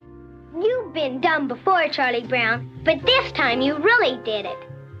You've been dumb before, Charlie Brown, but this time you really did it.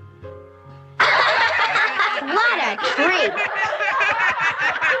 What a treat!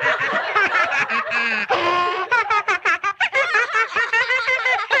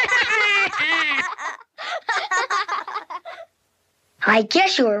 I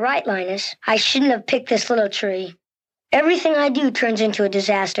guess you were right, Linus. I shouldn't have picked this little tree. Everything I do turns into a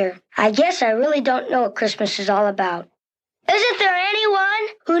disaster. I guess I really don't know what Christmas is all about. Isn't there anyone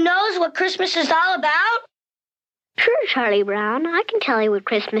who knows what Christmas is all about? Sure, Charlie Brown. I can tell you what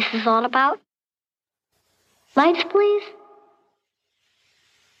Christmas is all about. Lights, please.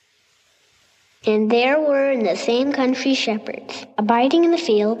 And there were in the same country shepherds, abiding in the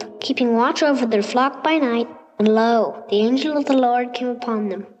field, keeping watch over their flock by night. And lo, the angel of the Lord came upon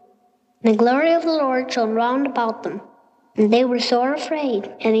them. And the glory of the Lord shone round about them. And they were sore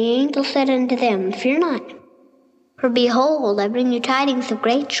afraid. And the angel said unto them, Fear not. For behold, I bring you tidings of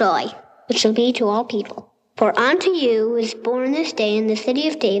great joy, which shall be to all people. For unto you is born this day in the city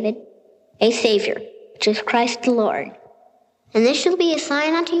of David a Savior, which is Christ the Lord. And this shall be a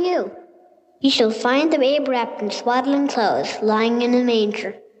sign unto you. You shall find the babe wrapped in swaddling clothes, lying in a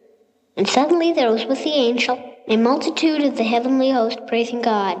manger. And suddenly there was with the angel a multitude of the heavenly host praising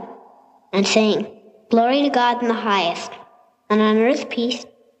God, and saying, Glory to God in the highest, and on earth peace,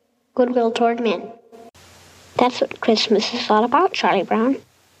 goodwill toward men. That's what Christmas is all about, Charlie Brown.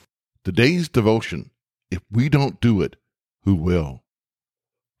 Today's devotion, If We Don't Do It, Who Will?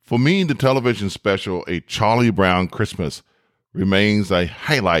 For me, the television special, A Charlie Brown Christmas, remains a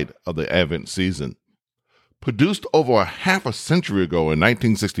highlight of the Advent season. Produced over half a century ago in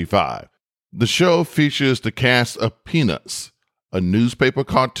 1965, the show features the cast of Peanuts, a newspaper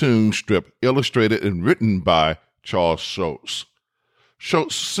cartoon strip illustrated and written by Charles Schulz.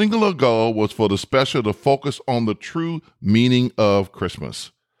 Schultz's singular goal was for the special to focus on the true meaning of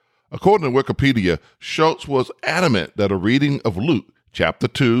Christmas. According to Wikipedia, Schulz was adamant that a reading of Luke chapter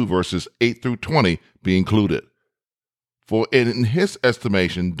 2, verses 8 through 20 be included. For in his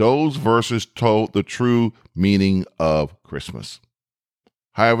estimation, those verses told the true meaning of Christmas.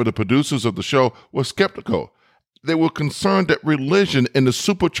 However, the producers of the show were skeptical. They were concerned that religion in the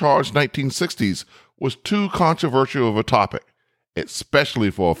supercharged 1960s was too controversial of a topic,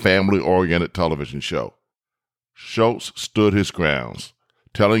 especially for a family-oriented television show. Schulz stood his grounds,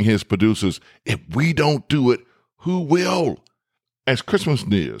 telling his producers, if we don't do it, who will? As Christmas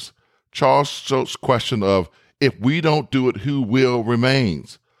nears, Charles Schulz's question of, if we don't do it, who will,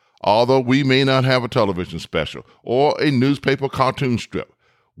 remains. Although we may not have a television special or a newspaper cartoon strip,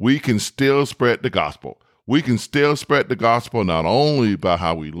 we can still spread the gospel. We can still spread the gospel not only by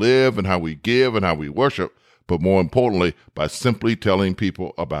how we live and how we give and how we worship, but more importantly, by simply telling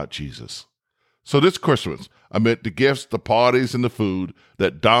people about Jesus. So this Christmas, amid the gifts, the parties, and the food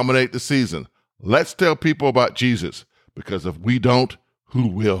that dominate the season, let's tell people about Jesus, because if we don't, who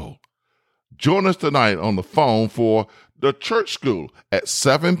will? Join us tonight on the phone for the Church School at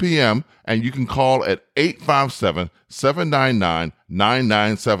 7 p.m., and you can call at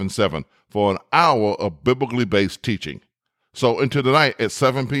 857-799-9977 for an hour of biblically based teaching. So until tonight at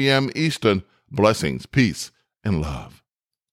 7 p.m. Eastern, blessings, peace, and love.